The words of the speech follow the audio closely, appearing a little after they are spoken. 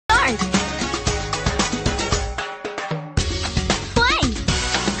start. Play.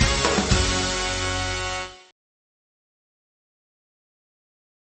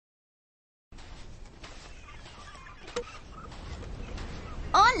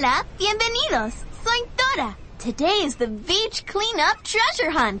 Hola, bienvenidos. Soy Dora. Today is the beach cleanup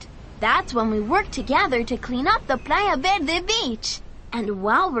treasure hunt. That's when we work together to clean up the Playa Verde beach. And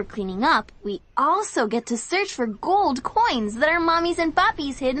while we're cleaning up, we also get to search for gold coins that our mommies and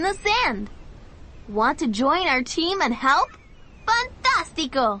papis hid in the sand. Want to join our team and help?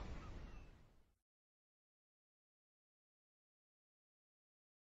 Fantástico!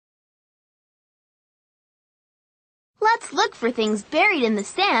 Let's look for things buried in the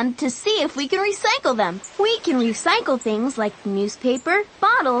sand to see if we can recycle them. We can recycle things like newspaper,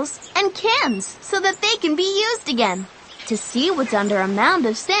 bottles, and cans so that they can be used again. To see what's under a mound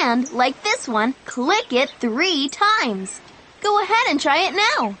of sand like this one, click it 3 times. Go ahead and try it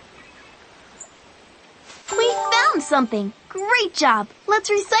now. We found something. Great job. Let's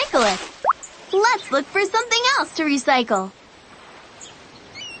recycle it. Let's look for something else to recycle.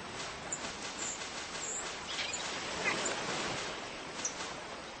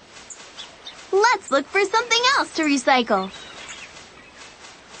 Let's look for something else to recycle.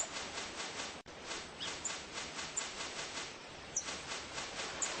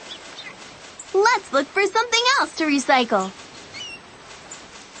 Let's look for something else to recycle.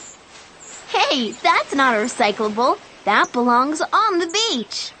 Hey, that's not recyclable. That belongs on the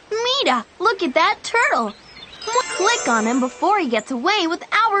beach. Mira, look at that turtle. Click on him before he gets away with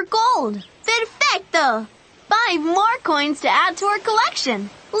our gold. Perfecto! 5 more coins to add to our collection.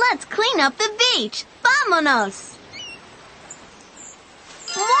 Let's clean up the beach. Vámonos!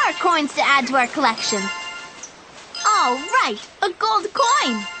 More coins to add to our collection. All right, a gold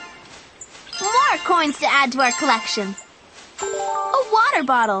coin. More coins to add to our collection. A water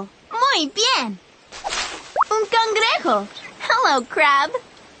bottle. Muy bien. Un cangrejo. Hello, crab.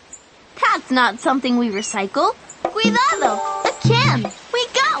 That's not something we recycle. Cuidado, a can. We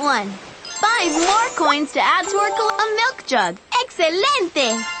got one. 5 more coins to add to our a milk jug.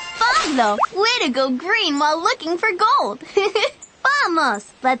 Excelente! Pablo, way to go green while looking for gold.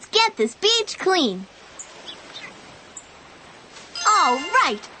 Vamos, let's get this beach clean. All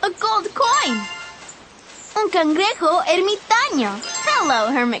right, a gold coin. Un cangrejo ermitaño.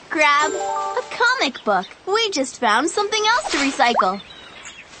 Hello, hermit crab. A comic book. We just found something else to recycle.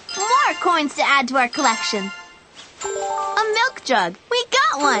 More coins to add to our collection. A milk jug. We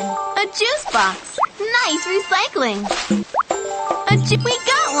got one. A juice box. Nice recycling. We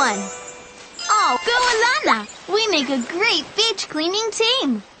got one. Oh, Goalana! We make a great beach cleaning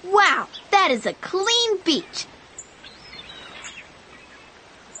team. Wow, that is a clean beach.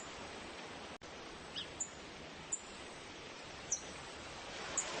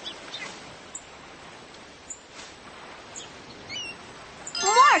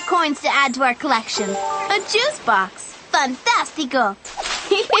 More coins to add to our collection. A juice box. Fantástico!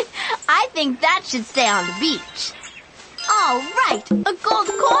 I think that should stay on the beach. All right, a gold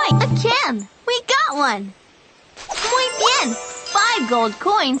coin. A can. We got one. Muy bien. 5 gold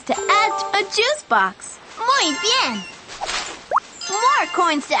coins to add to a juice box. Muy bien. More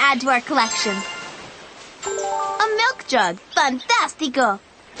coins to add to our collection. A milk jug. Fantástico.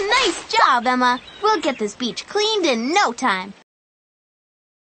 Nice job, Emma. We'll get this beach cleaned in no time.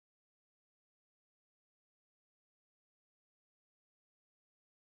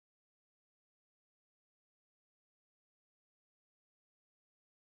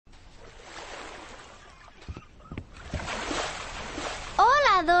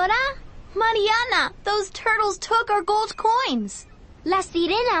 Hola, Dora. Mariana, those turtles took our gold coins. La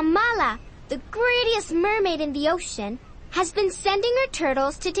Sirena Mala, the greediest mermaid in the ocean, has been sending her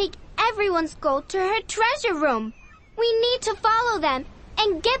turtles to take everyone's gold to her treasure room. We need to follow them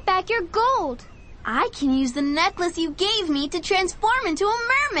and get back your gold. I can use the necklace you gave me to transform into a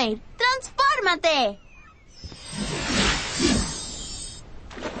mermaid. Transfórmate!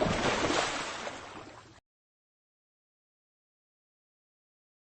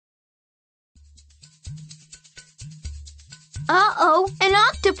 Uh-oh, an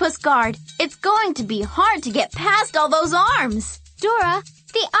octopus guard. It's going to be hard to get past all those arms. Dora,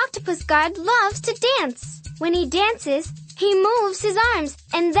 the octopus guard loves to dance. When he dances, he moves his arms,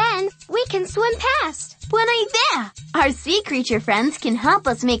 and then we can swim past. Buena idea! Our sea creature friends can help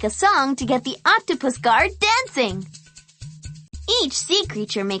us make a song to get the octopus guard dancing. Each sea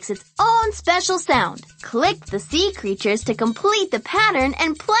creature makes its own special sound. Click the sea creatures to complete the pattern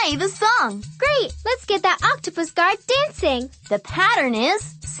and play the song. Great! Let's get that octopus guard dancing. The pattern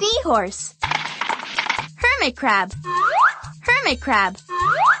is seahorse, hermit crab, hermit crab,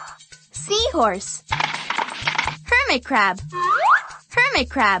 Seahorse. Hermit crab. Hermit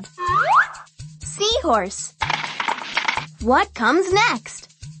crab. Seahorse. What comes next?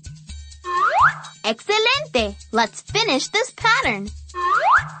 Excelente! Let's finish this pattern.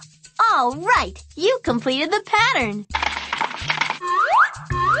 All right, you completed the pattern.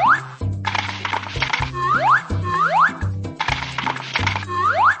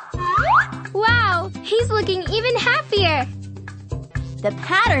 Wow, he's looking even happier. The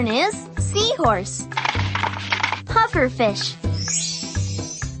pattern is seahorse, pufferfish,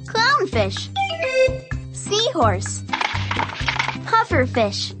 clownfish, seahorse,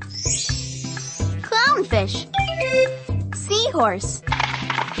 pufferfish, clownfish, seahorse.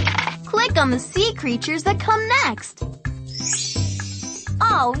 Click on the sea creatures that come next.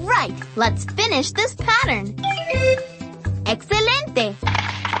 All right, let's finish this pattern. Excelente!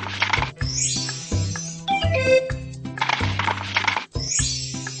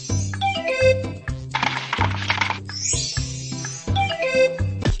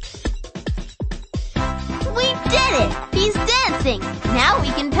 We did it! He's dancing! Now we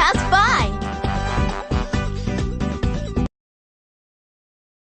can pass by!